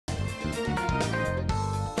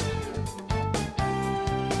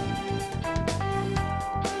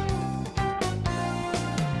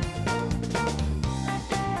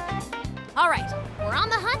All right, we're on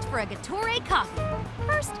the hunt for a Gatorade coffee.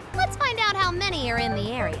 First, let's find out how many are in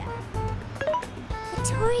the area.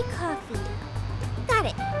 Gatorade coffee. Got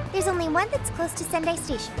it. There's only one that's close to Sendai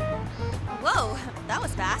Station. Whoa, that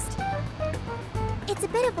was fast. It's a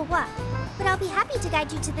bit of a walk, but I'll be happy to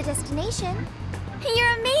guide you to the destination.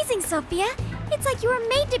 You're amazing, Sophia. It's like you were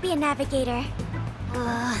made to be a navigator.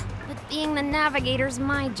 But being the navigator's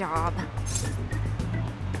my job.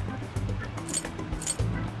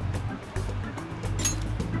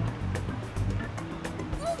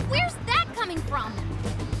 Where's that coming from?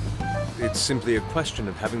 It's simply a question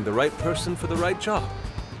of having the right person for the right job.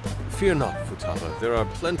 Fear not, Futaba. There are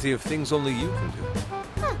plenty of things only you can do.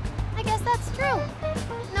 Huh, I guess that's true.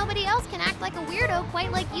 Nobody else can act like a weirdo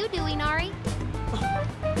quite like you do, Inari.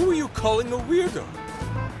 Who are you calling a weirdo?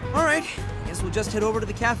 All right, guess we'll just head over to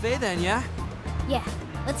the cafe then, yeah? Yeah,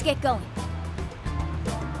 let's get going.